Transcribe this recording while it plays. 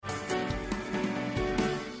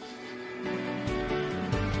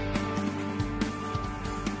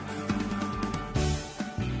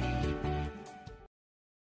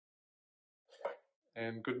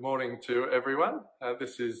and good morning to everyone.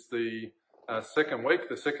 This is the second week,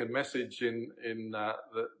 the second message in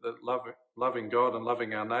the loving God and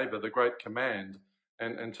loving our neighbour, the Great Command.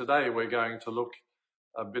 And today we're going to look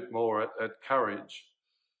a bit more at courage.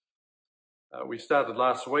 We started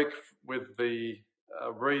last week with the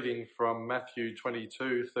reading from Matthew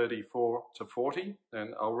 22:34 to 40,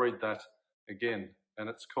 and I'll read that again, and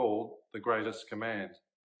it's called the Greatest Command.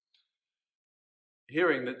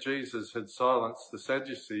 Hearing that Jesus had silenced the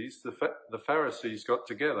Sadducees, the Pharisees got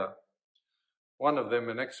together. One of them,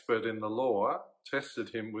 an expert in the law,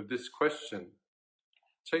 tested him with this question: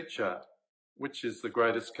 "Teacher, which is the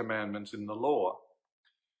greatest commandment in the law?"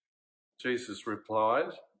 Jesus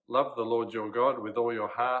replied, "Love the Lord your God with all your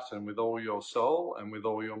heart and with all your soul and with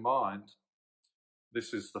all your mind.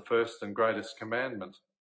 This is the first and greatest commandment.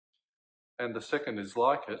 And the second is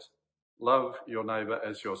like it: love your neighbour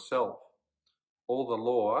as yourself. All the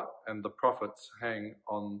law and the prophets hang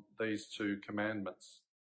on these two commandments."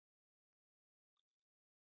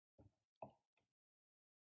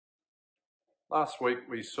 Last week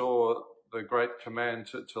we saw the great command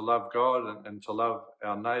to love God and to love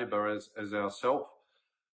our neighbour as ourself,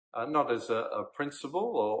 not as a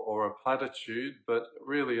principle or a platitude, but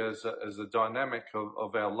really as a dynamic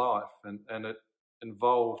of our life, and it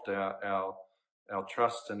involved our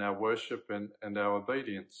trust and our worship and our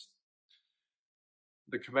obedience.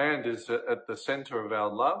 The command is at the centre of our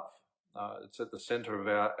love. It's at the centre of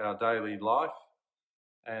our daily life,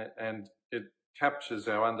 and it captures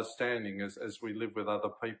our understanding as we live with other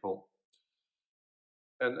people.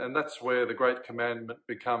 And that's where the great commandment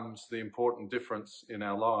becomes the important difference in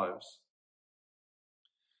our lives.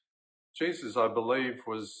 Jesus, I believe,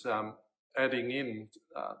 was adding in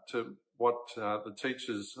to what the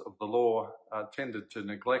teachers of the law tended to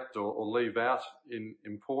neglect or leave out in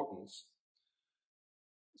importance.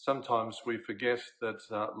 Sometimes we forget that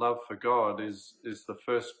love for God is the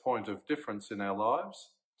first point of difference in our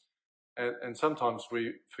lives. And sometimes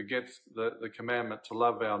we forget the commandment to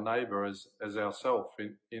love our neighbour as ourselves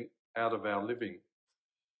in out of our living.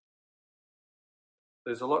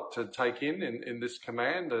 There's a lot to take in this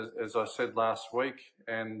command, as I said last week,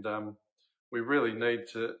 and we really need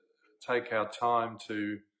to take our time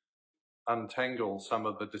to untangle some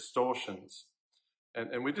of the distortions.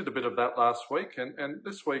 And we did a bit of that last week, and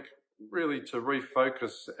this week really to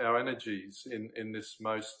refocus our energies in this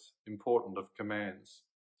most important of commands.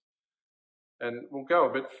 And we'll go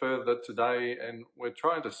a bit further today, and we're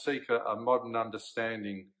trying to seek a modern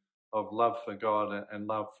understanding of love for God and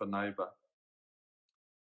love for neighbour.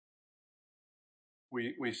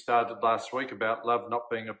 We started last week about love not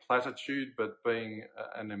being a platitude, but being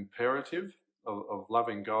an imperative of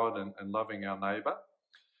loving God and loving our neighbour.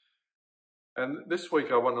 And this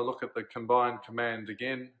week I want to look at the combined command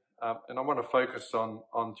again, and I want to focus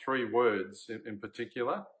on three words in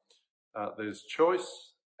particular. There's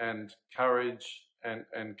choice and courage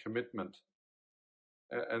and commitment.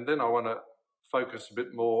 And then I want to focus a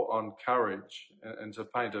bit more on courage and to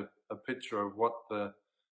paint a picture of what the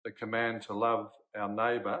command to love our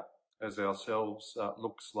neighbour as ourselves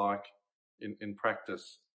looks like in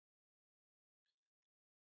practice.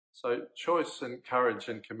 So choice and courage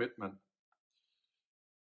and commitment.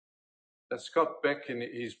 Scott Beck, in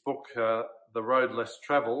his book, The Road Less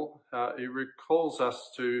Travel, he recalls us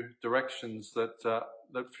to directions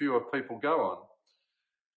that fewer people go on.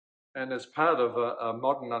 And as part of a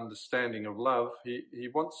modern understanding of love, he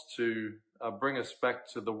wants to bring us back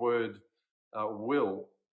to the word will,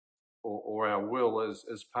 or our will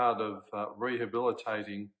as part of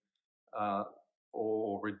rehabilitating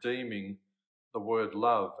or redeeming the word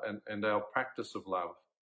love and our practice of love.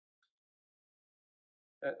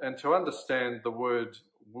 And to understand the word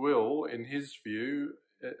will, in his view,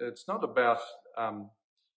 it's not about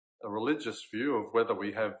a religious view of whether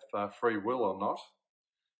we have free will or not.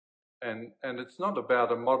 And it's not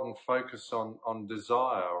about a modern focus on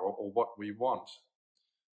desire or what we want.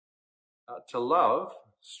 To love,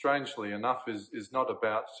 strangely enough, is not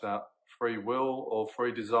about free will or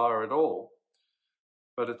free desire at all.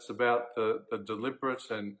 But it's about the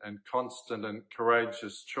deliberate and constant and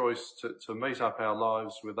courageous choice to meet up our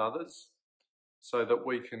lives with others so that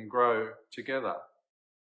we can grow together.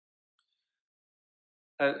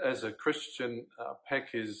 As a Christian, Peck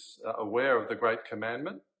is aware of the Great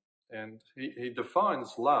Commandment, and he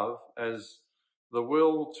defines love as the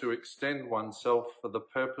will to extend oneself for the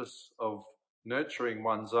purpose of nurturing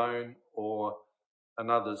one's own or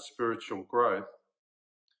another's spiritual growth.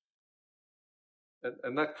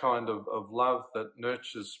 And that kind of love that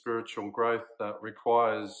nurtures spiritual growth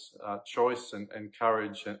requires choice and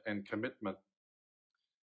courage and commitment.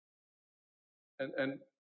 And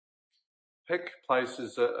Peck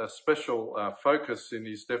places a special focus in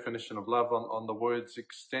his definition of love on the words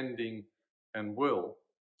extending and will.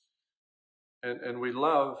 And we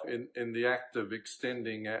love in the act of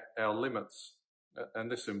extending our limits,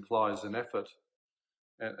 and this implies an effort.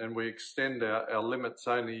 And we extend our limits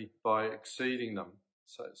only by exceeding them.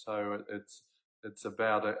 So it's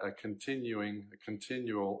about a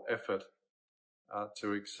continual effort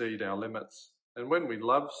to exceed our limits. And when we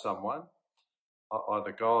love someone,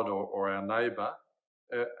 either God or our neighbour,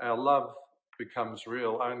 our love becomes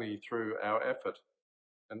real only through our effort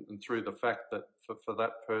and through the fact that for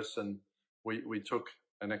that person we took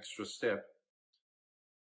an extra step.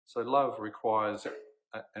 So love requires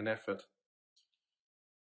an effort.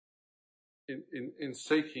 In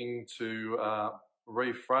seeking to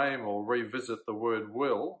reframe or revisit the word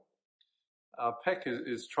will, Peck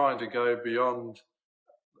is trying to go beyond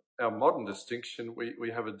our modern distinction.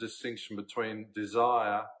 We have a distinction between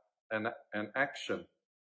desire and action.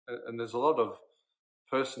 And there's a lot of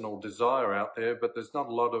personal desire out there, but there's not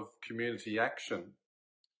a lot of community action.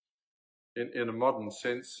 In a modern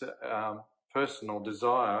sense, personal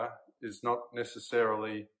desire is not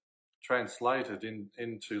necessarily translated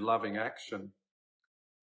into loving action.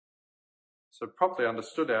 So properly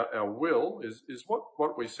understood, our will is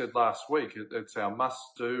what we said last week. It's our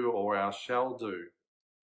must do or our shall do.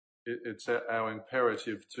 It's our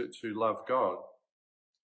imperative to love God.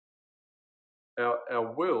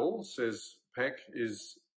 Our will, says Peck,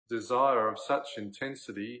 is desire of such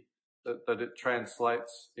intensity that it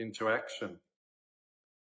translates into action.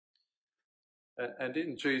 And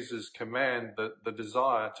in Jesus' command, the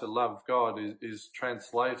desire to love God is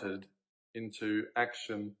translated into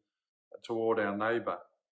action toward our neighbour.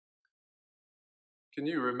 Can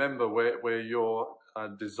you remember where your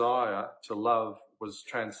desire to love was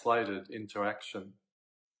translated into action?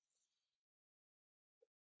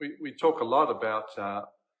 We talk a lot about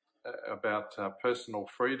personal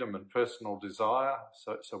freedom and personal desire.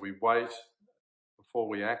 So we wait before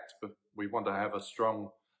we act, but we want to have a strong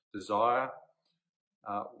desire.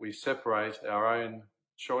 We separate our own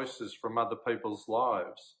choices from other people's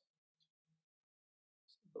lives.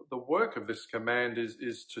 The work of this command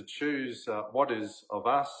is to choose what is of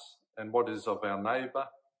us and what is of our neighbour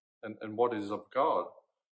and what is of God,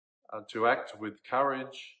 to act with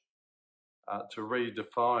courage, to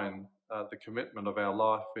redefine the commitment of our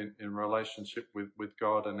life in relationship with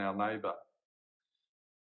God and our neighbour.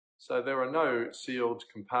 So there are no sealed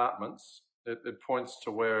compartments. It points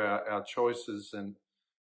to where our choices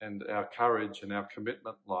and our courage and our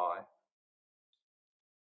commitment lie.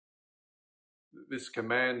 This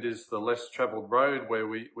command is the less travelled road where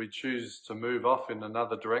we choose to move off in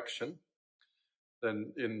another direction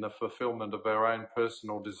than in the fulfilment of our own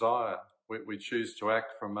personal desire. We choose to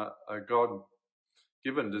act from a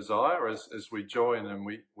God-given desire as we join and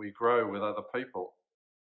we grow with other people.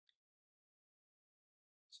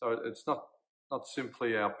 So it's not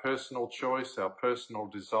simply our personal choice, our personal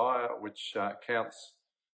desire, which counts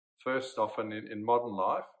first often in modern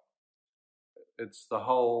life. It's the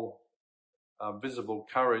whole visible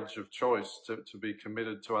courage of choice to be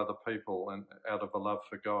committed to other people and out of a love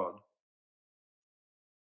for God.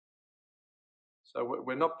 So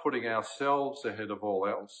we're not putting ourselves ahead of all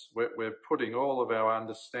else. We're putting all of our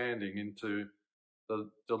understanding into the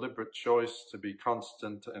deliberate choice to be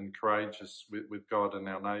constant and courageous with God and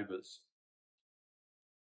our neighbours.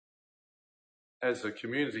 As a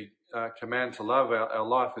community command to love, our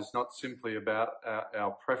life is not simply about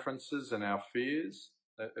our preferences and our fears.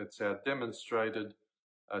 It's our demonstrated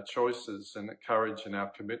choices and courage and our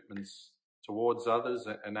commitments towards others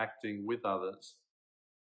and acting with others.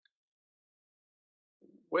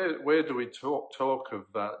 Where do we talk of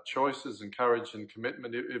choices and courage and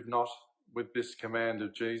commitment if not with this command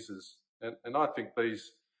of Jesus? And I think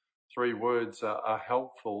these three words are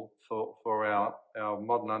helpful for our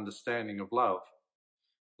modern understanding of love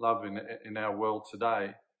in our world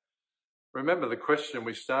today. Remember the question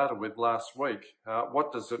we started with last week.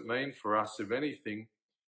 What does it mean for us, if anything,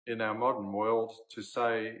 in our modern world to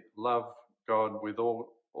say love God with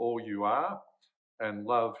all you are and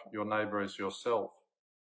love your neighbour as yourself?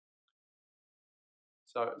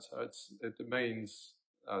 So it means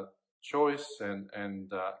choice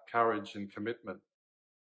and courage and commitment.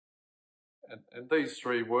 And these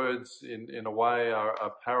three words in a way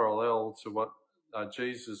are parallel to what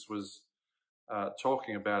Jesus was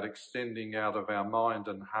talking about, extending out of our mind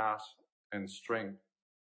and heart and strength.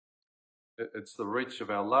 It's the reach of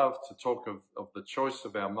our love to talk of the choice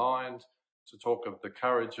of our mind, to talk of the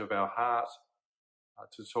courage of our heart,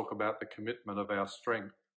 to talk about the commitment of our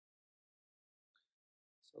strength.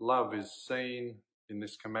 Love is seen in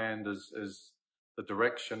this command as the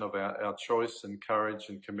direction of our choice and courage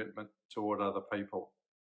and commitment toward other people.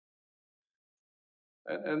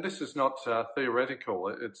 And this is not theoretical.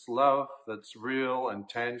 It's love that's real and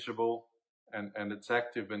tangible, and it's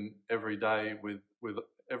active in every day with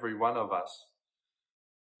every one of us.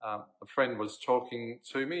 A friend was talking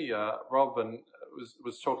to me, Rob, and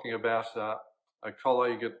was talking about a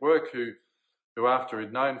colleague at work who after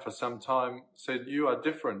he'd known for some time said, "You are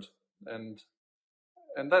different," and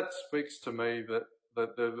that speaks to me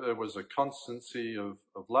that there was a constancy of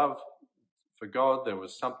love for God. There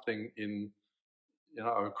was something in,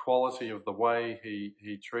 a quality of the way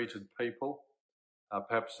he treated people,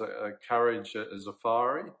 perhaps a courage as a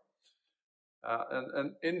fiery.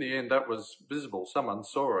 And in the end, that was visible. Someone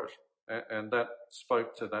saw it, and that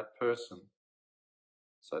spoke to that person.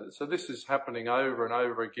 So this is happening over and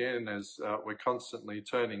over again as we're constantly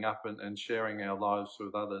turning up and sharing our lives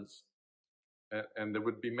with others. And there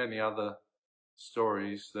would be many other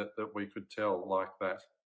stories that we could tell like that.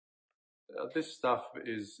 This stuff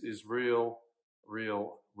is real,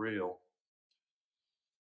 real, real.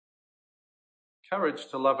 Courage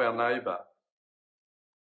to love our neighbour.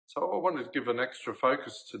 So I wanted to give an extra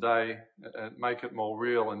focus today and make it more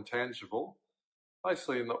real and tangible,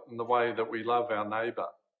 basically in the way that we love our neighbour.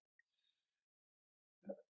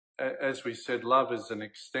 As we said, love is an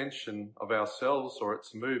extension of ourselves, or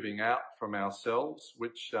it's moving out from ourselves,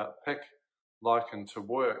 which Peck likened to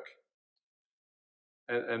work.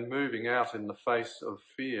 And moving out in the face of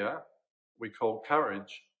fear, we call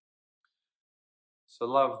courage. So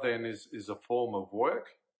love then is a form of work,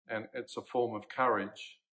 and it's a form of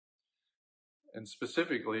courage. And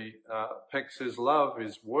specifically, Peck says love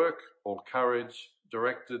is work or courage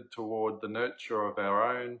directed toward the nurture of our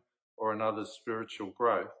own or another's spiritual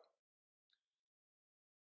growth.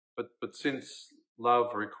 But since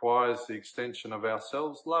love requires the extension of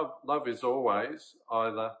ourselves, love is always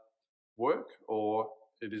either work or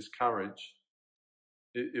it is courage.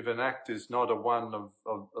 If an act is not a one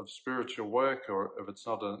of spiritual work, or if it's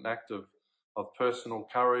not an act of personal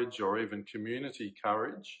courage or even community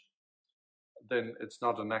courage, then it's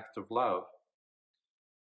not an act of love.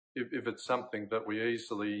 If it's something that we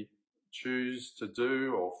easily choose to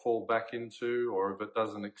do or fall back into, or if it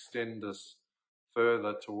doesn't extend us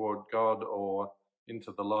further toward God or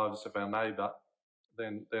into the lives of our neighbour,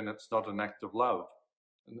 then it's not an act of love,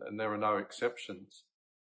 and there are no exceptions.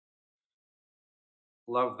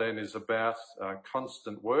 Love then is about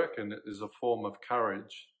constant work, and it is a form of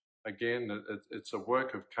courage. Again, it's a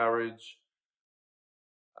work of courage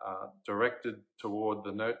directed toward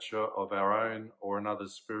the nurture of our own or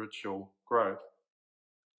another's spiritual growth.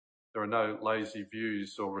 There are no lazy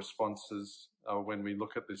views or responses when we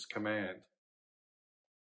look at this command.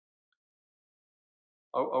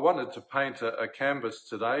 I wanted to paint a canvas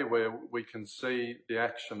today where we can see the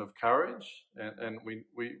action of courage, and we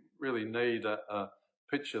really need a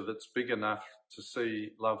picture that's big enough to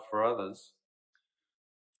see love for others.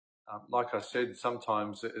 Like I said,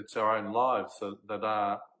 sometimes it's our own lives that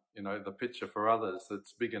are, the picture for others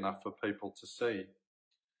that's big enough for people to see.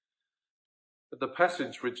 But the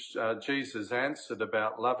passage which Jesus answered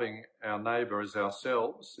about loving our neighbour as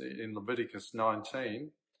ourselves in Leviticus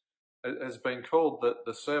 19 has been called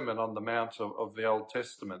the Sermon on the Mount of the Old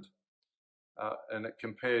Testament, and it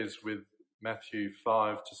compares with Matthew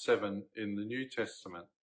 5 to 7 in the New Testament.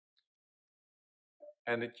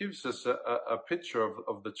 And it gives us a picture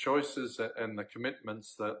of the choices and the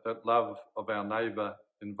commitments that love of our neighbour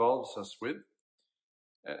involves us with.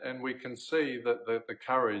 And we can see that the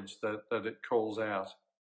courage that it calls out.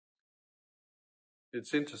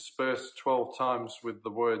 It's interspersed 12 times with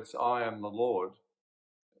the words, "I am the Lord."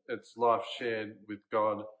 It's life shared with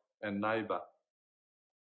God and neighbour.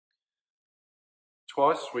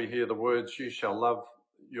 Twice we hear the words, "You shall love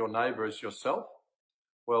your neighbour as yourself."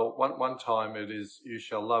 Well, one time it is, "You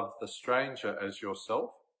shall love the stranger as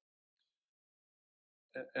yourself."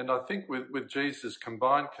 And I think with Jesus'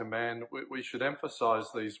 combined command, we should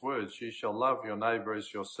emphasize these words. You shall love your neighbour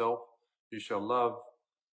as yourself. You shall love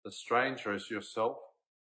the stranger as yourself.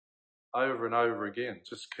 Over and over again.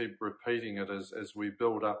 Just keep repeating it as we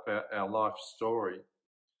build up our life story.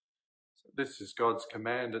 So this is God's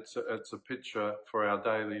command. It's a picture for our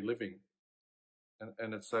daily living.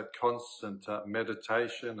 And it's that constant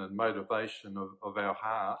meditation and motivation of our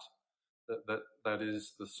heart that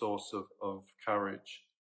is the source of courage.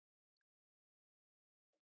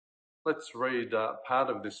 Let's read part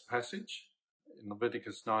of this passage in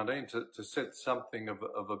Leviticus 19 to set something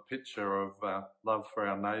of a picture of love for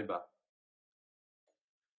our neighbour.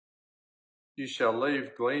 You shall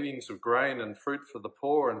leave gleanings of grain and fruit for the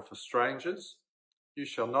poor and for strangers. You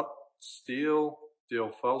shall not steal, deal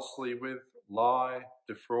falsely with, lie,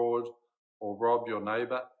 defraud, or rob your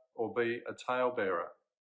neighbour, or be a talebearer.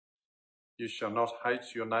 You shall not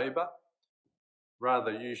hate your neighbour.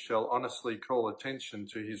 Rather, you shall honestly call attention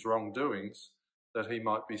to his wrongdoings, that he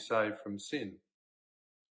might be saved from sin.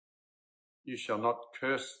 You shall not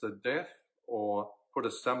curse the deaf or put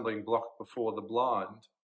a stumbling block before the blind.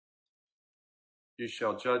 You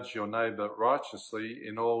shall judge your neighbour righteously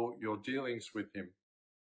in all your dealings with him.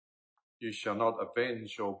 You shall not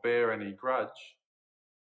avenge or bear any grudge.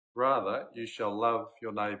 Rather, you shall love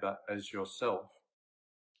your neighbour as yourself.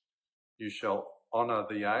 You shall honour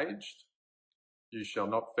the aged. You shall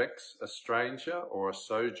not vex a stranger or a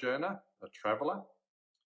sojourner, a traveller.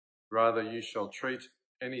 Rather, you shall treat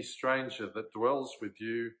any stranger that dwells with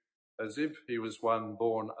you as if he was one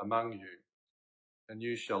born among you, and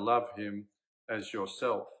you shall love him as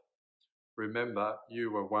yourself. Remember,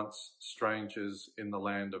 you were once strangers in the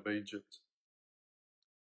land of Egypt.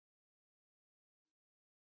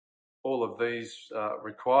 All of these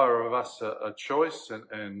require of us a choice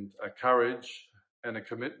and a courage and a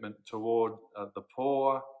commitment toward the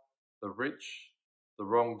poor, the rich, the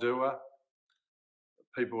wrongdoer,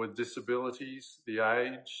 people with disabilities, the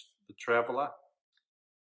aged, the traveller,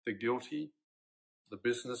 the guilty, the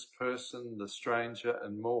business person, the stranger,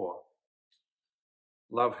 and more.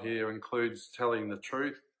 Love here includes telling the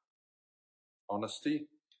truth, honesty,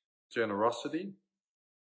 generosity,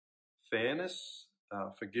 fairness,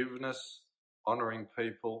 forgiveness, honouring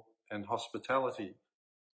people, and hospitality.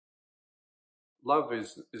 Love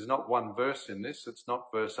is not one verse in this, it's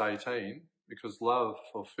not verse 18, because love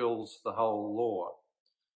fulfills the whole law.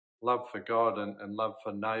 Love for God and love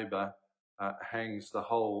for neighbour hangs the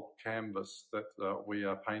whole canvas that we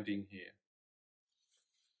are painting here.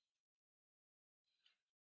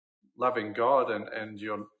 Loving God and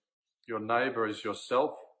your neighbour as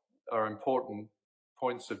yourself are important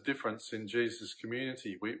points of difference in Jesus'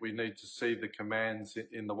 community. We need to see the commands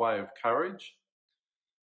in the way of courage,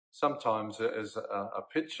 sometimes as a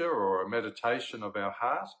picture or a meditation of our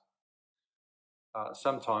heart,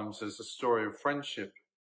 sometimes as a story of friendship,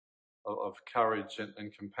 of courage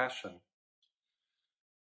and compassion.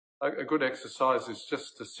 A good exercise is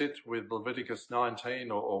just to sit with Leviticus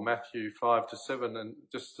 19 or Matthew 5 to 7 and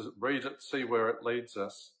just to read it, see where it leads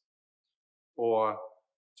us. Or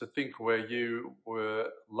to think where you were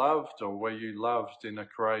loved or where you loved in a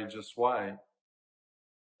courageous way.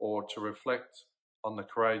 Or to reflect on the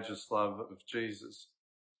courageous love of Jesus.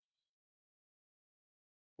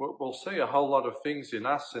 We'll see a whole lot of things in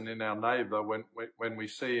us and in our neighbour when we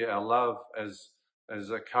see our love as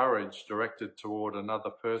a courage directed toward another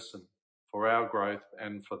person for our growth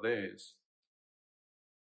and for theirs.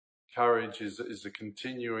 Courage is a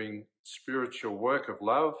continuing spiritual work of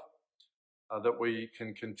love that we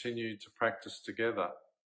can continue to practice together.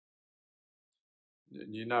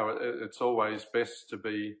 You know, it's always best to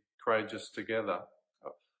be courageous together.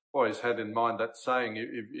 I've always had in mind that saying,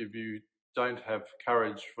 if you don't have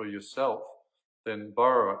courage for yourself, then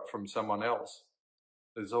borrow it from someone else.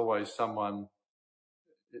 There's always someone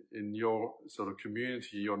in your sort of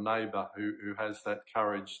community, your neighbour, who has that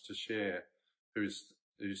courage to share, who's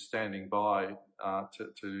standing by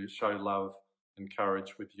to show love and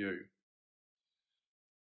courage with you.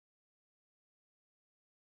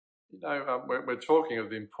 You know, we're talking of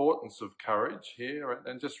the importance of courage here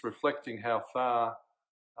and just reflecting how far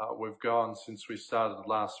we've gone since we started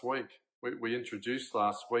last week. We introduced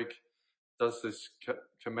last week, does this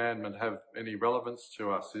commandment have any relevance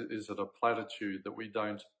to us? Is it a platitude that we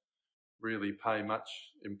don't really pay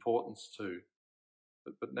much importance to?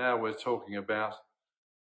 But now we're talking about,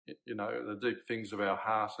 you know, the deep things of our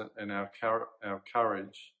heart and our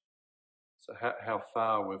courage. So how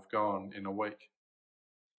far we've gone in a week.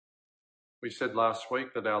 We said last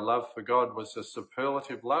week that our love for God was a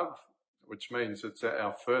superlative love, which means it's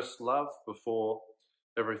our first love before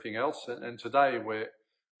everything else. And today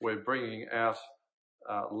we're bringing out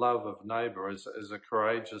love of neighbour as a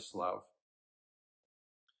courageous love.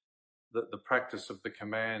 The practice of the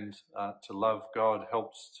command to love God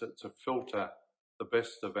helps to filter the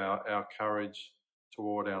best of our courage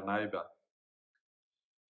toward our neighbour.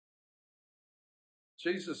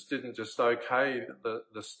 Jesus didn't just okay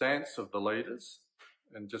the stance of the leaders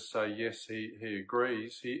and just say, yes, he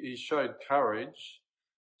agrees. He showed courage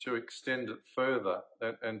to extend it further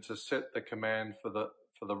and to set the command for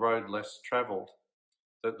the road less travelled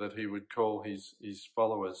that he would call his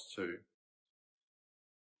followers to.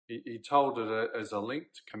 He told it as a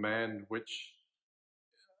linked command which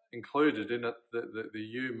included in it the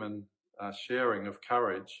human sharing of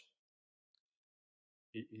courage.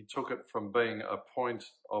 He took it from being a point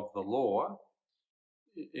of the law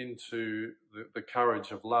into the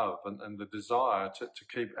courage of love and the desire to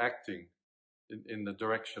keep acting in the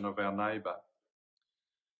direction of our neighbour.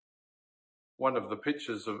 One of the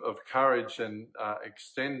pictures of courage and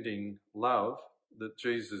extending love that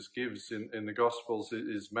Jesus gives in the Gospels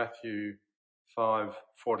is Matthew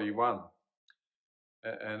 5:41.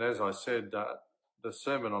 And as I said, the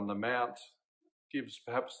Sermon on the Mount gives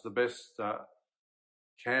perhaps the best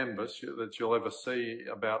canvas that you'll ever see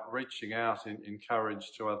about reaching out in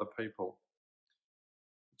courage to other people.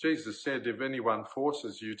 Jesus said, if anyone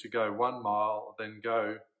forces you to go 1 mile, then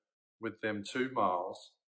go with them 2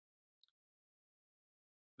 miles.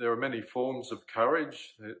 There are many forms of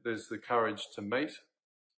courage. There's the courage to meet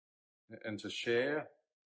and to share,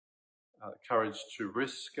 courage to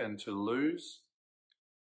risk and to lose,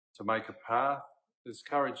 to make a path. There's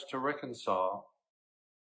courage to reconcile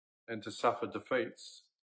and to suffer defeats.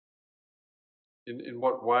 In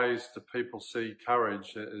what ways do people see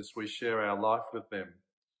courage as we share our life with them?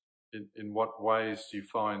 In what ways do you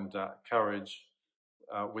find courage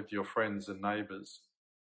with your friends and neighbours?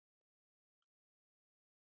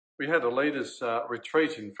 We had a leaders'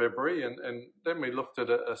 retreat in February, and then we looked at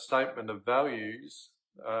a statement of values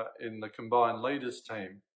in the combined leaders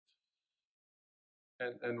team.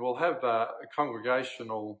 And we'll have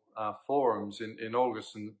congregational forums in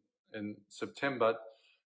August and September,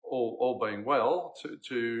 all being well,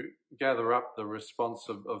 to gather up the response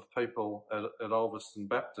of people at Ulverston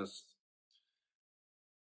Baptist.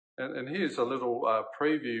 And here's a little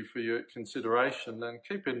preview for your consideration. And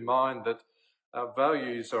keep in mind that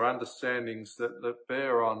values are understandings that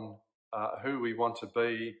bear on who we want to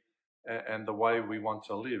be and the way we want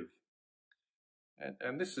to live.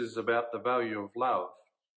 And this is about the value of love.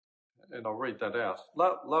 And I'll read that out.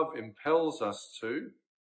 Love impels us to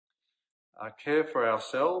care for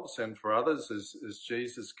ourselves and for others as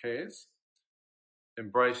Jesus cares,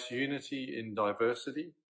 embrace unity in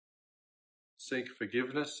diversity, seek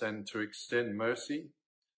forgiveness and to extend mercy,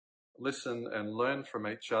 listen and learn from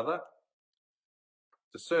each other,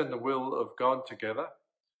 discern the will of God together,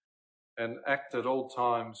 and act at all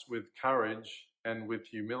times with courage and with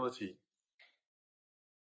humility.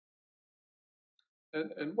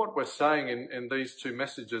 And what we're saying in these two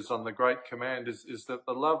messages on the Great Command is that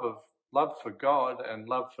the love for God and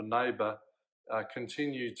love for neighbour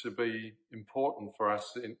continue to be important for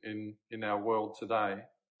us in our world today,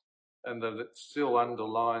 and that it still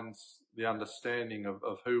underlines the understanding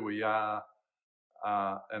of who we are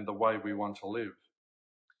and the way we want to live.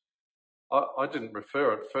 I didn't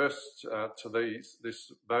refer at first to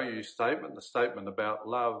this value statement, the statement about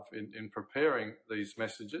love in preparing these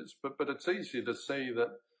messages, but it's easy to see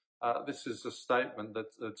that this is a statement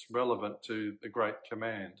that's relevant to the Great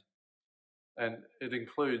Command, and it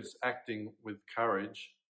includes acting with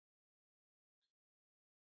courage.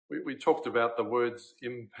 We talked about the words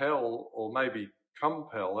impel or maybe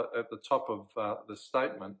compel at the top of the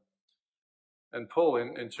statement. And Paul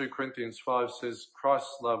in 2 Corinthians 5 says,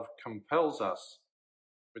 Christ's love compels us,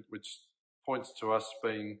 which points to us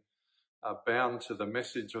being bound to the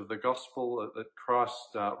message of the gospel that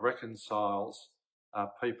Christ reconciles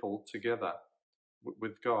people together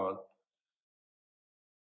with God.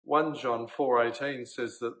 1 John 4:18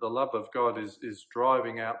 says that the love of God is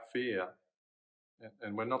driving out fear.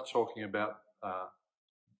 And we're not talking about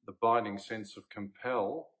the binding sense of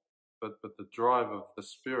compel, but the drive of the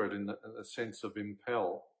Spirit in the sense of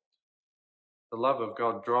impel. The love of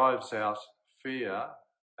God drives out fear,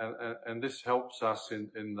 and this helps us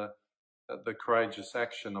in the courageous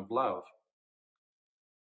action of love.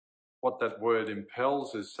 What that word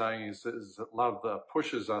impels is saying is that love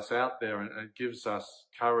pushes us out there and it gives us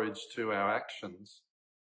courage to our actions.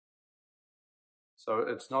 So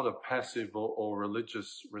it's not a passive or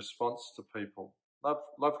religious response to people.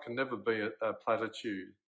 Love can never be a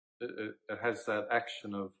platitude. It has that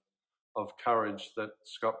action of courage that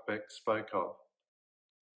Scott Beck spoke of.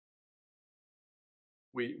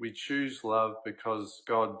 We choose love because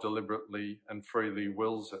God deliberately and freely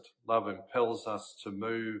wills it. Love impels us to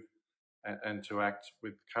move and to act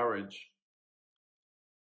with courage.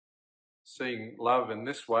 Seeing love in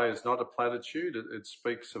this way is not a platitude. It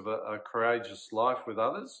speaks of a courageous life with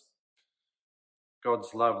others.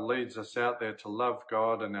 God's love leads us out there to love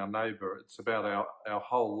God and our neighbour. It's about our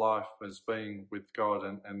whole life as being with God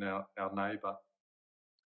and our neighbour.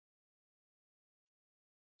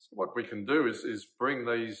 So what we can do is bring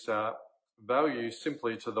these values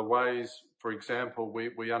simply to the ways, for example,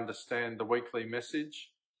 we understand the weekly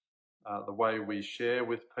message, the way we share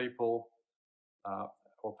with people,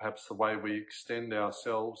 or perhaps the way we extend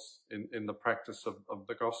ourselves in the practice of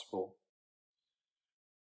the gospel.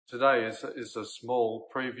 Today is a small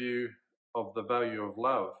preview of the value of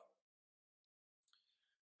love.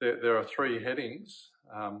 There are three headings.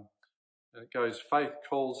 It goes, faith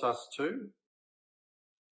calls us to,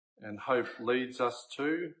 and hope leads us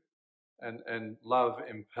to, and love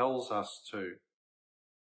impels us to.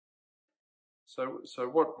 So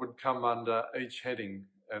what would come under each heading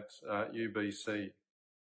at UBC?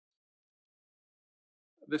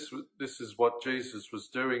 This is what Jesus was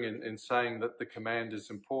doing in saying that the command is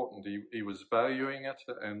important. He was valuing it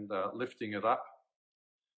and lifting it up.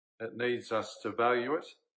 It needs us to value it,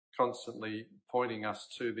 constantly pointing us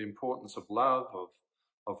to the importance of love,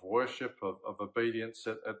 of worship, of obedience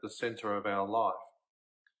at the centre of our life.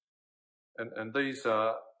 And these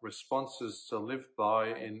are responses to live by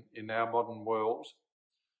in our modern world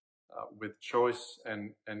with choice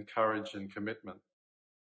and courage and commitment.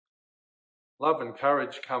 Love and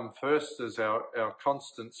courage come first as our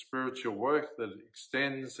constant spiritual work that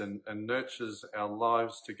extends and nurtures our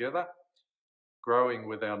lives together, growing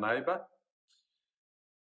with our neighbour.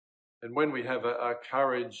 And when we have a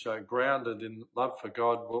courage grounded in love for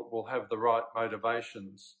God, we'll have the right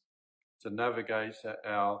motivations to navigate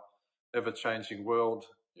our ever-changing world,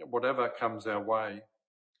 whatever comes our way.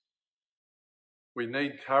 We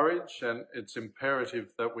need courage, and it's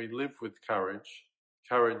imperative that we live with courage.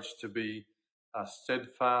 Courage to be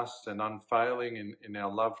steadfast and unfailing in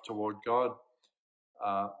our love toward God.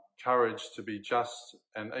 Courage to be just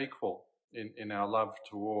and equal in our love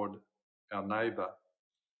toward our neighbour.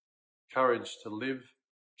 Courage to live,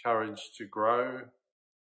 courage to grow,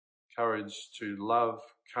 courage to love,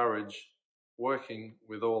 courage working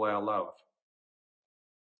with all our love.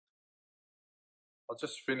 I'll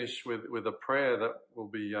just finish with a prayer that will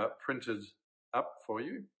be printed up for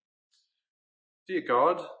you. Dear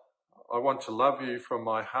God, I want to love you from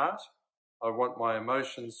my heart. I want my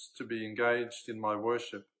emotions to be engaged in my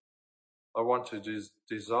worship. I want to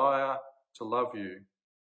desire to love you.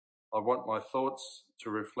 I want my thoughts to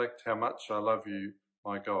reflect how much I love you,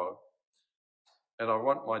 my God. And I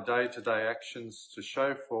want my day-to-day actions to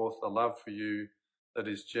show forth a love for you that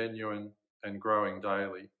is genuine and growing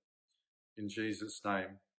daily. In Jesus'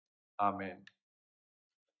 name, amen.